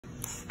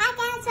Hi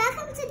guys,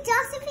 welcome to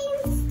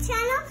Josephine's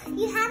channel.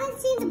 You haven't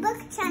seen the book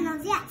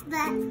channels yet,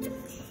 but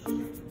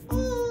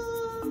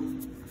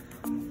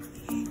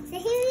so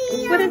here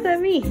we What does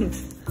that mean?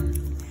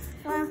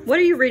 Well, What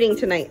are you reading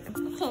tonight?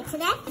 okay,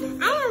 today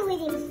I am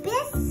reading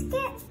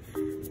Biscuit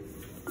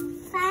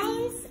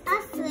Finds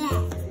a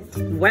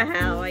Friend.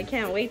 Wow, I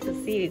can't wait to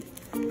see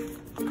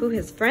who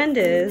his friend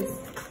is.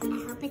 I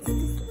hope it's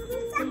this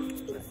little duck.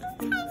 It's so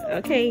tiny.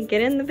 Okay,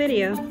 get in the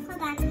video. Hold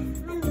on,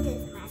 let me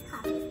do my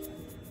copy.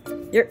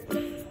 Your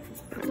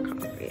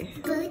coffee.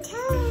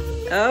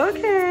 Pretend.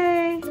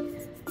 Okay.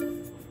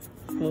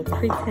 We'll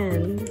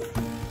pretend.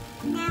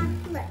 Now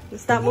look.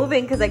 Stop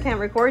moving because I can't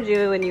record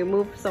you when you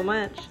move so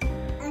much.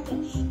 Okay,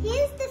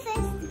 here's the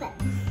first book.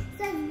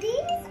 So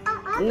these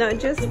are all No,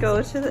 just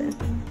go to the...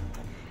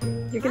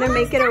 You're gonna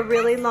make it a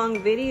really long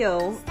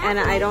video and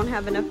I don't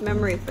have enough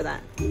memory for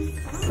that.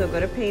 So go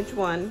to page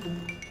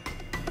 1.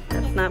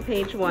 That's not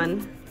page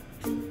 1.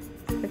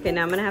 Okay,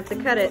 now I'm gonna have to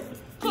cut it.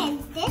 Okay,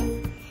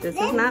 This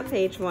is not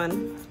page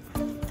 1.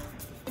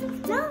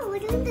 No, we're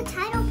doing the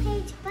title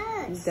page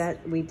first.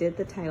 We did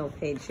the title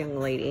page, young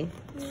lady.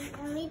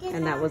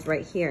 And that was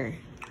right here.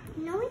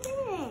 No, we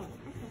didn't.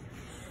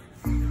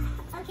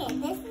 Okay,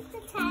 this is the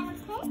title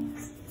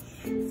page.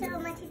 So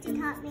my teacher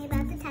taught me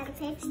about the title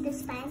page, the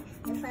spine,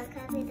 the front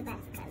cover, the back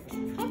cover.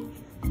 Okay?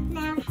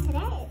 Now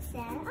today it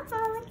says,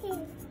 oh, okay.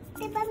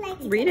 They both like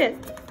it. Read it.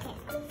 Okay.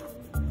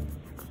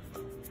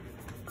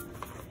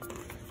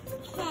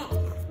 Okay.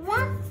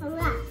 Rough,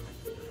 rough.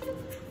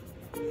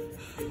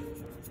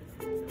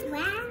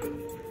 Wow.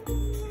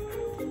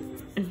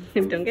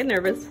 Don't get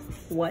nervous.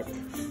 What?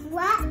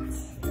 What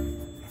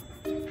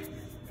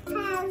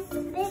has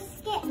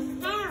Biscuit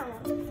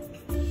found?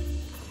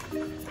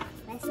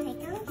 Let's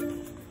take a look.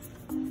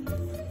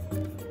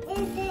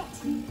 Is it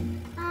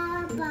a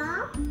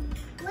ball?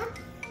 What?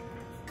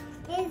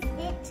 Is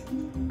it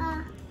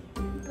a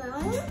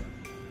bone?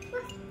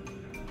 What?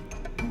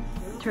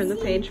 Turn the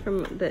page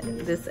from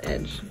this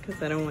edge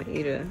because I don't want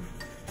you to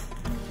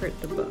hurt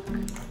the book.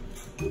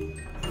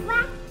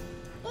 What?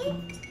 It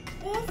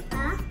is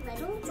a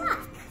little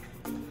duck.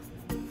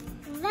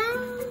 The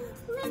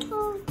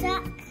little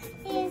duck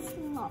is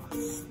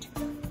lost.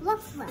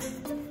 Look, look.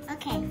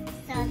 Okay,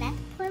 so that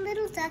poor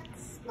little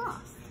duck's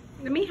lost.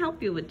 Let me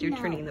help you with your No.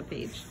 turning the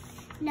page.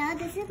 No,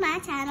 this is my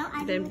channel.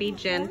 I Then can be look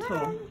gentle.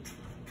 around.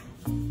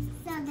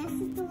 So this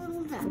is the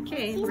little duck.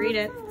 Okay, Let's see read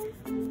what's it.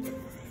 on.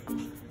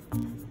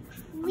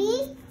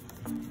 We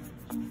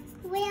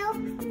will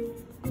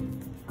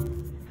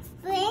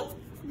bring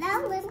the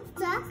little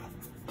duck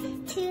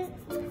to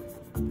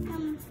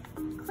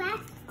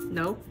quack.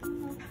 No.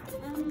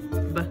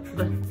 Um, B.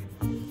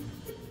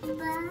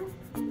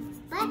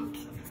 Buck.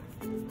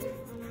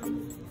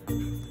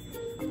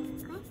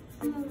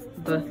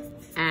 B.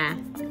 Ah.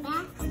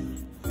 Back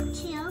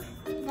to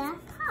the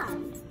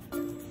pond.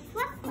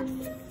 Look, look.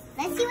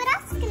 Let's see what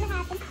else is gonna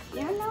happen. You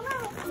don't know what.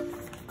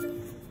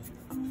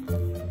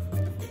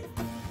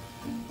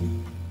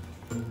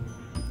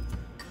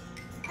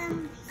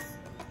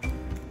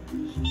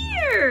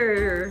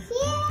 Here.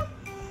 Here,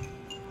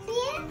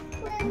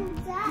 little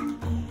duck.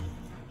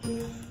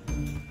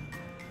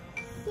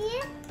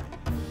 Here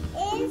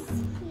is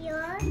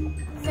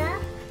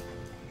the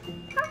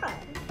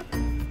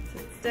pond.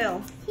 Sit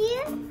still.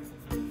 Here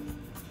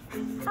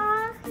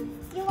are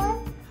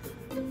your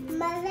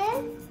mother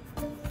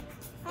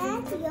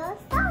and your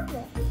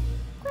father.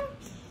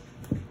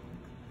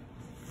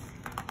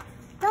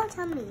 Don't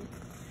tell me.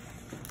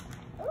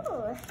 Ooh,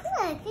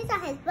 look, these are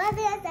his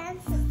brothers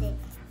and sisters.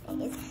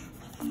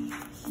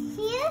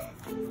 Here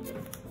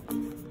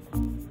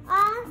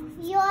are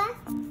your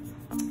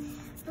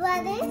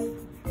brothers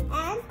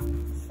and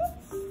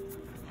sisters.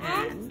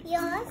 And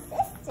your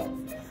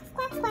sisters.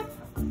 Quack, quack.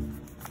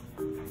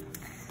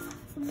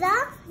 The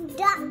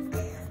duck.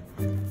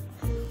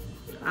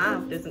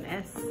 Ah, there's an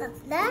S. The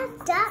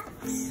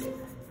ducks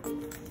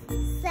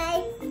say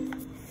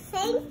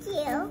thank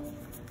you.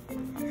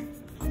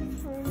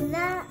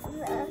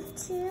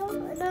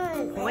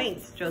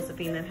 Points,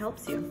 Josephine, that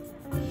helps you.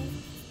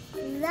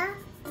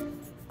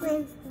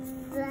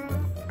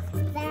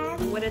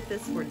 What did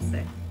this word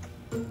say?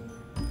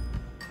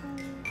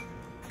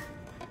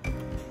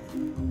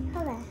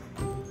 Hold on.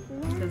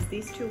 Because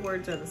these two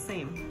words are the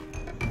same.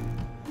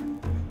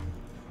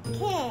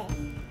 Okay.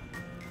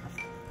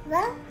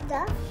 The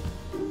duck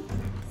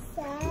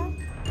said,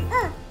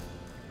 oh,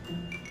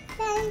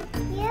 thank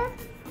you.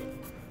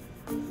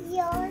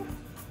 Your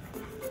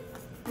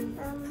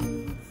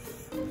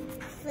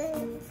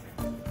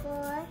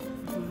for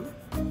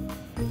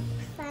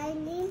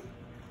finding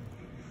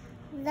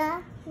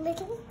the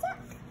little duck.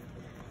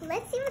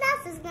 Let's see what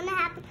else is gonna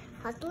happen.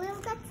 How's the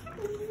little duck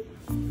happening?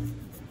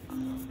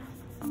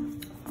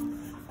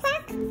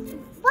 Quack.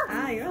 Whoa.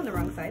 Ah, you're on the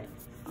wrong side.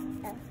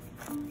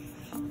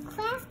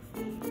 Quack.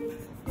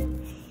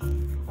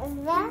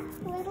 The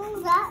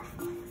little duck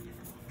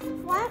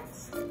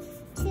wants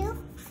to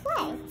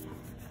play.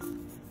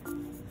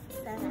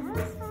 So the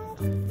other side.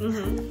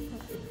 Mm-hmm.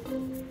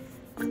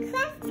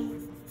 Quack.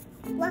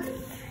 Woof.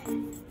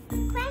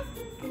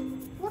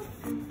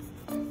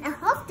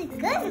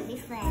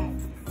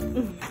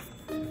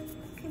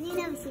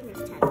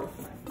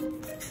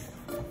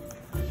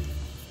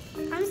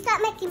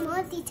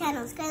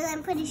 multi-channels because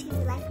I'm pretty sure you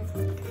like this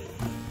one.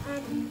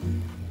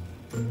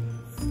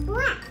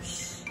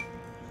 Splash.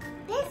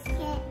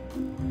 Biscuit.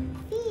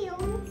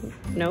 Feels.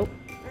 Nope.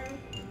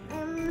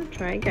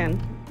 Try again.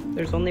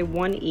 There's only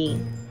one E.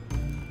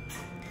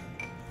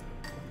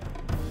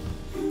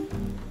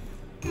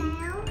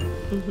 Down.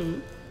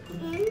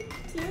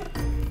 Into.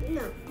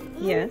 No.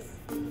 Yes.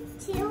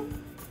 To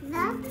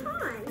the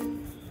pond.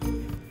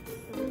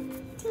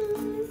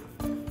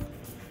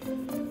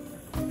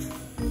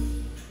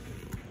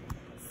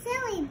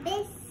 Silly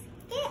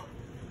biscuit,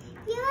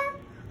 you're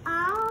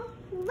all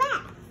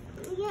wet.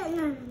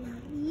 No.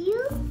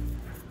 You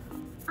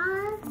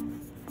are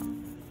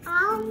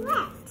all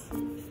wet.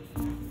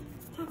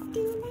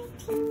 Chapter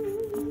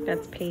 19.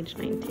 That's page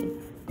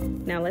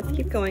 19. Now let's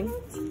keep going.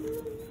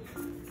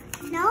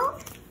 No?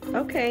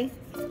 Okay.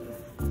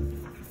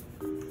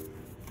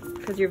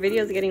 Because your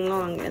video is getting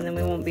long and then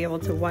we won't be able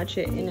to watch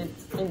it in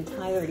its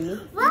entirety.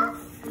 Well,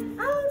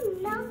 oh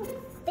no,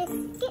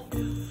 biscuit.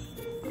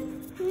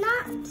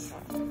 Not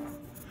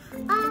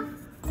a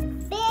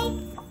big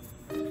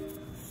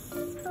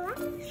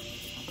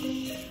splash.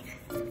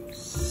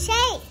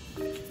 Shake.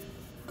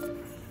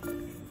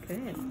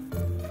 Good.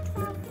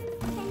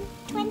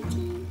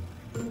 20.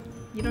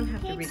 You don't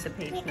have to read the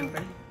page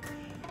number.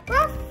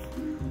 Ruff.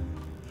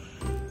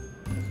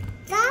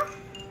 The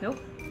Nope.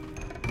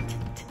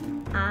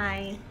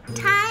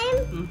 time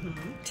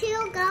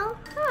to go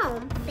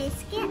home,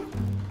 biscuit.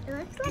 It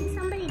looks like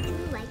somebody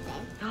drew like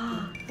that.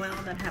 Well,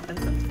 that happens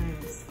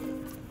sometimes.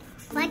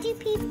 Why do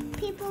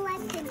people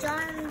like to draw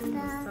on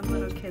the... Some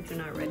little kids are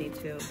not ready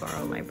to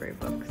borrow library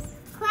books.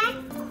 Quack,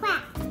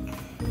 quack.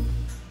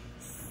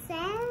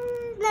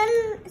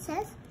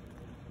 Says...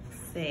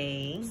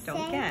 Say,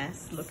 don't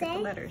guess. Look at the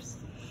letters.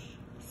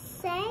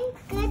 Say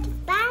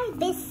goodbye,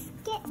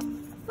 biscuit.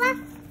 Woof,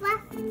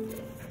 woof.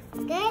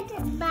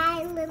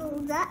 Goodbye, little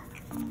duck.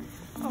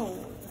 Oh.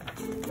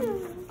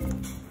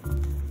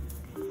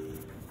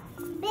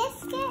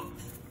 Biscuit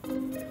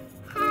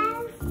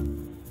has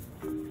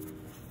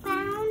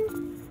found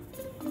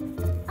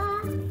a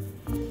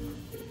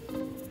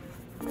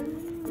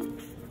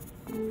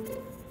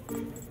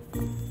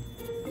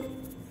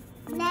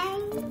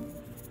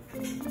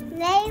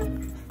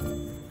name.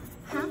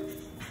 Huh?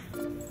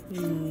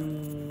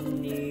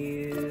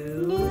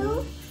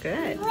 New.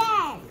 Good.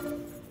 Friend.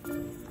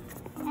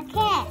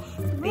 Okay.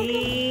 B.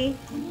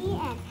 The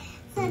end.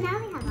 So now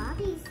we have all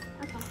these.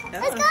 Okay. Oh.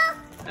 Let's go.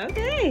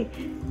 Okay.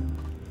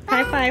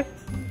 High five.